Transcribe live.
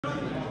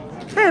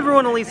Hey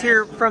everyone, Elise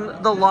here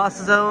from the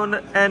Lost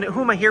Zone, and who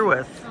am I here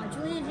with?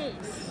 Julian Hayes.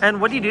 And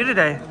what do you do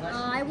today?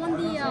 I won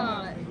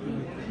the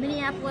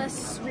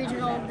Minneapolis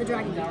regional, the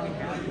Dragon Duel.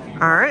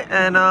 Alright,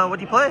 and what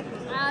do you play?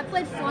 I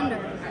played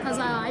Floowandereeze, because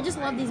I just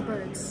love these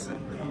birds.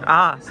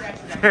 Ah,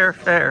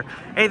 fair.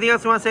 Anything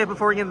else you want to say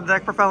before we get into the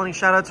deck profile? Any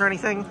shoutouts or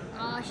anything?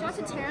 Shout out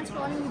to Terrence for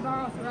letting me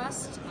borrow a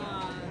thrust.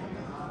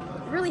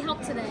 It really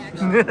helped today,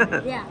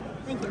 actually. Yeah,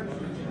 thank you.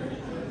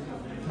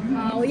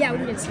 Well, yeah, we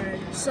can get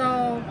started.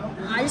 So,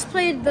 I just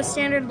played the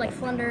standard, like,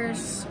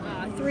 Floowandereeze,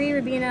 3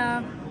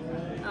 Rabina,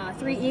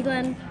 3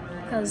 Eaglin,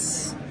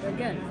 because they're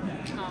good.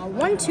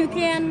 1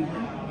 Toucan,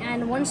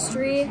 and 1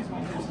 Stree.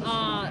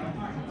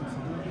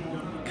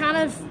 Kind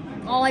of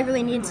all I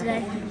really need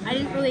today. I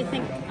didn't really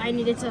think I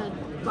needed to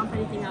bump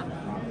anything up.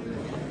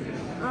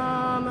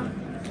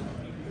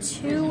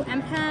 2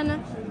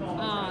 M-Pen,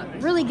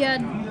 really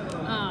good.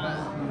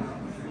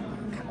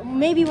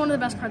 Maybe one of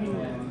the best cards in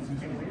the deck.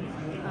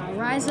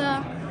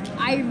 Ryza.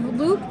 I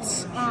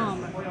looped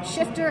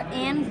Shifter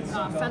and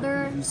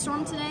Feather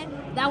Storm today.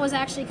 That was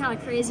actually kind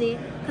of crazy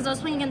because I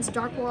was playing against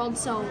Dark World,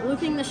 so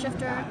looping the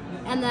Shifter,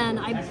 and then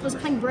I was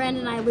playing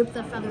Brandon and I looped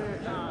the Feather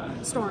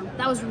Storm.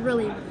 That was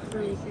really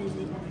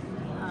crazy.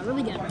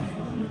 Really good.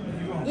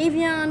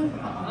 Avian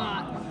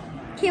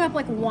came up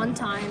like 1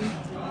 time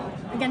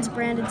against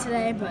Brandon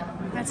today, but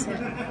that's it.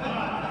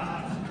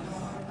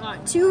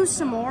 2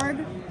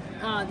 Samorg.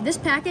 This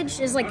package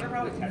is like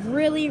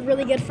really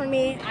good for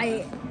me.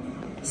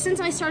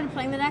 Since I started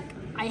playing the deck,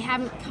 I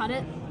haven't cut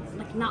it,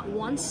 like not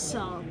once,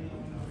 so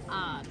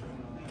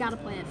gotta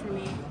play it for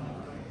me.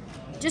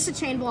 Just a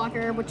chain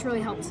blocker, which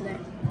really helped today.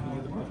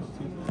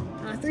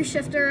 3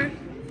 Shifter,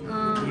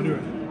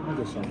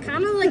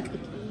 kind of like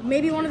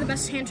maybe one of the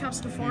best hand traps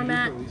in the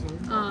format.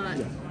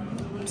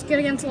 It's good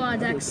against a lot of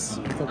decks.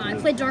 I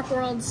played Dark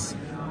Worlds,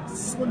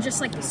 just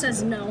like it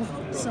says no,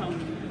 so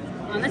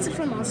that's it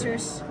for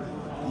monsters.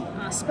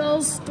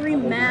 Spells, 3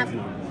 map,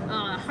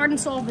 heart and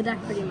soul of the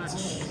deck pretty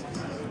much.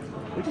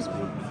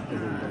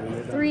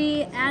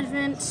 3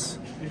 Advent,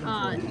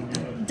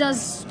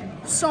 does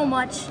so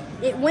much.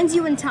 It wins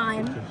you in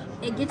time,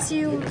 it gets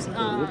you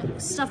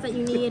stuff that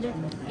you need,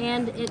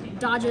 and it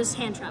dodges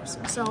hand traps.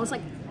 So it's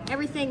like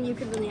everything you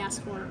could really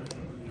ask for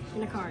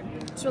in a card.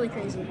 It's really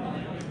crazy.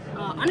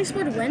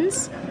 Unexploded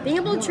Winds, being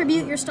able to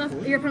tribute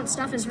your opponent's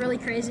stuff is really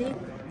crazy.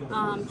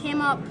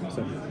 Came up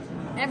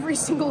every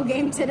single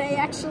game today,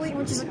 actually,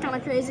 which is kind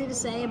of crazy to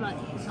say, but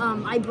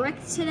I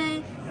bricked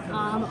today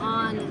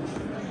on,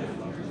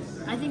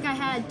 I think I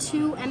had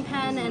 2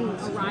 M-Pen and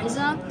a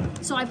Ryza,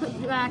 so I put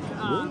back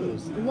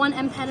 1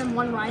 M-Pen and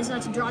 1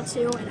 Ryza to draw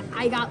 2, and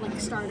I got like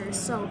starters,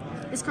 so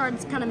this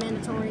card's kind of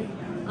mandatory.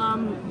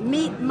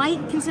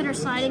 Might consider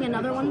sliding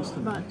another one,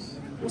 but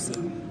we'll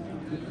see.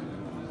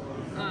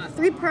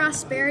 3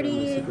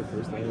 Prosperity,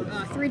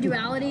 3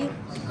 Duality.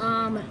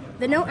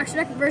 The no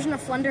extra deck version of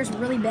Floowandereeze is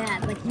really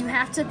bad. Like, you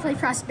have to play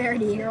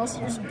Prosperity or else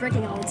you're just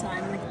bricking all the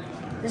time. Like,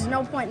 there's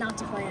no point not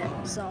to play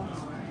it, so.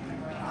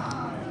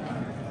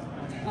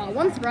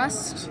 1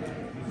 Thrust.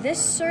 This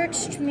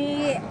searched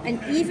me an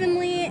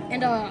Evenly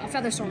and a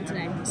Feather Storm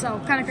today, so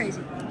kind of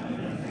crazy.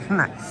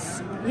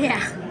 Nice.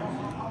 Yeah.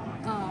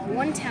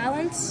 1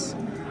 Talents.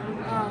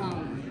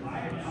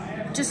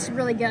 Just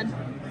really good,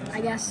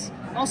 I guess.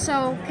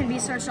 Also can be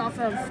searched off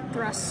of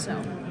Thrust,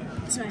 so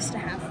it's nice to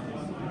have.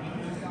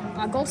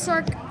 Gold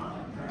Sark.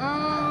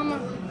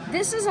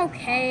 This is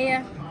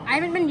okay. I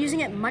haven't been using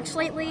it much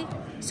lately,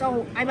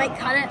 so I might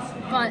cut it,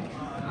 but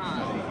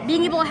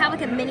being able to have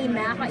like a mini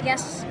map, I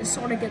guess, is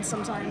sort of good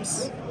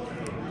sometimes.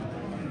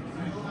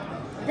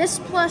 This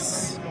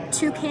plus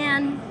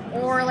Toucan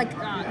or like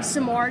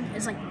Samorg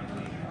is like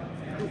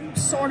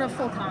sort of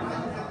full combo.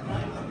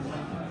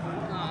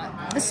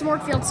 The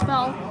Samorg field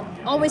spell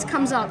always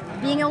comes up.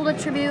 Being able to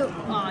tribute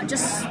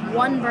just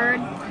 1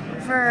 bird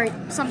for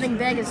something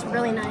big is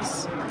really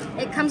nice.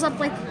 It comes up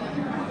like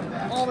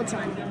all the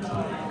time.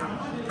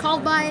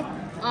 Called by,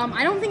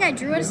 I don't think I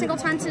drew it a single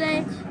time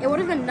today. It would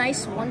have been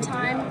nice 1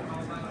 time,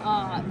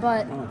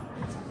 but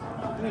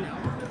you know,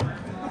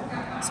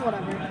 it's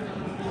whatever.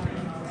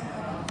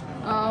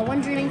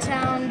 1 Dreaming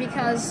Town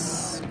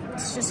because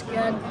it's just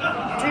good.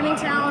 Dreaming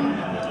Town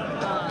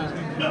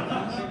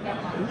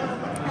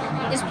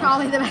is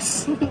probably the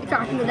best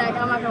card in the deck,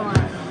 I'm not gonna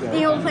lie.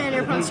 Being able to play on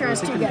your opponent's turn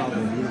is too good.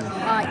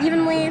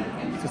 Evenly,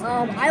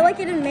 I like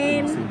it in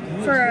main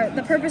for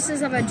the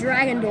purposes of a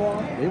Dragon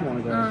Duel,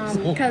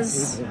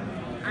 because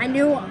I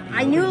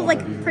knew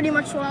like pretty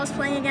much what I was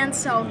playing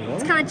against, so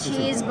it's kind of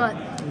cheese, but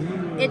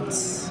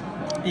it's...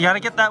 You gotta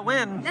get that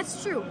win.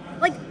 That's true.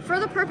 Like, for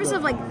the purpose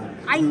of like,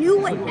 I knew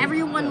what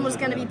everyone was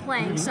gonna be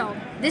playing, so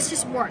this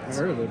just worked.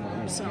 So,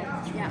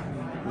 yeah.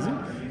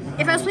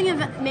 If I was playing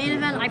a main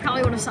event, I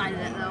probably would have sided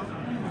it though.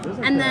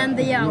 And then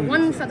the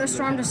 1 Feather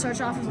Storm to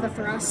search off of the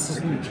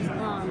Thrust.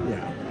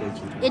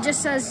 It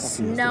just says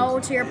no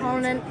to your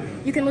opponent.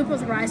 You can loop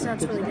with Rise,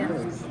 that's really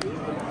good.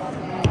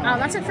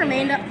 That's it for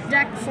main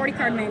deck, 40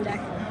 card main deck.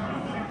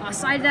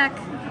 Side deck,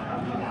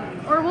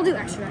 or we'll do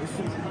extra deck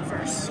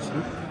first.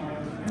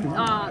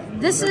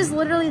 This is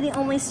literally the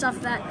only stuff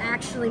that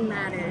actually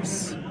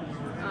matters.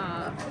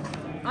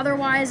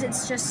 Otherwise,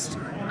 it's just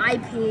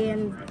IP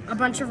and a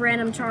bunch of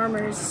random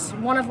charmers,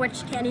 one of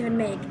which can't even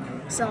make.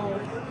 So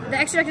the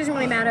extra deck doesn't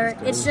really matter.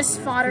 It's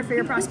just fodder for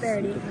your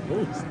prosperity.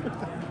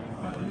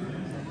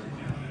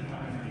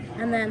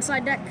 And then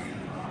side deck.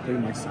 3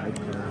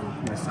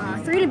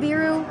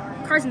 Nibiru.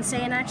 Card's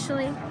insane,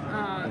 actually.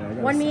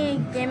 Won me a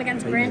game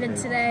against Brandon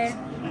today.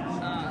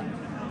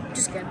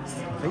 Just good.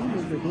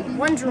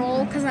 1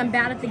 Duel, because I'm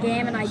bad at the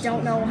game and I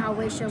don't know how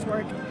ratios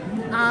work.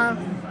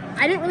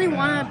 I didn't really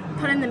want to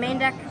put in the main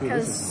deck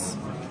because,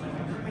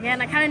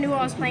 again, I kind of knew what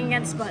I was playing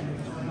against, but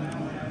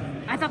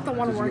I thought the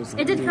 1 worked.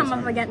 It did come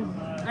up again.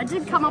 I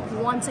did come up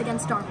once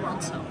against Dark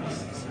World, so.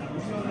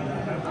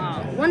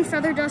 1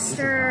 Feather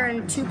Duster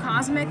and 2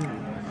 Cosmic.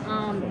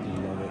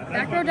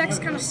 Back row decks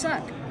kind of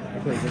suck.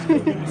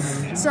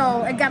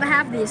 So I gotta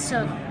have these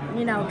to,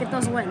 you know, get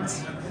those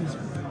wins.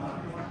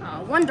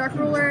 1 Dark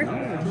Ruler,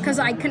 because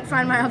I couldn't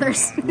find my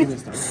others.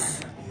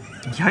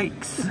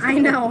 Yikes. I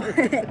know.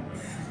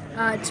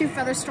 2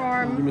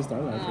 Featherstorm.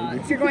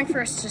 If you're going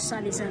first, just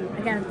side these in.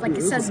 Again, like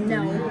it says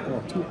no.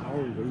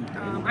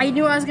 I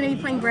knew I was going to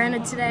be playing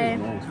Branded today.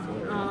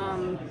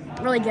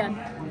 Really good.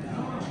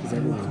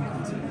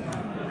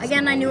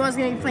 Again, I knew I was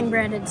going to be playing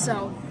Branded,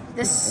 so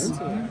this is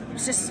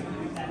just,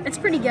 it's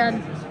pretty good.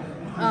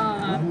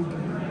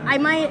 I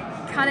might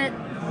cut it.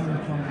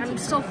 I'm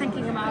still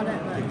thinking about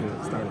it.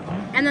 But.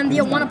 And then the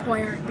Awana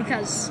Pointer,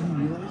 because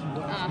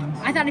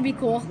I thought it'd be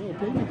cool.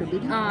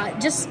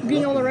 Just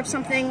being able to rip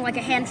something like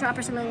a hand trap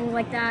or something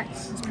like that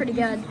is pretty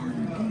good.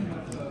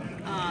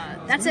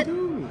 That's it.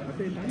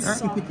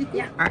 So,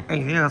 yeah. Alright,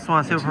 anything else you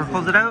want to say before we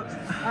close it out?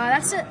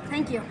 That's it.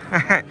 Thank you.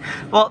 Alright.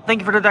 Well,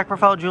 thank you for the deck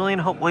profile, Julian.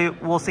 Hopefully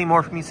we'll see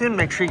more from you soon.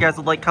 Make sure you guys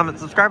would like, comment,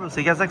 subscribe. We'll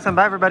see you guys next time.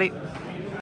 Bye, everybody.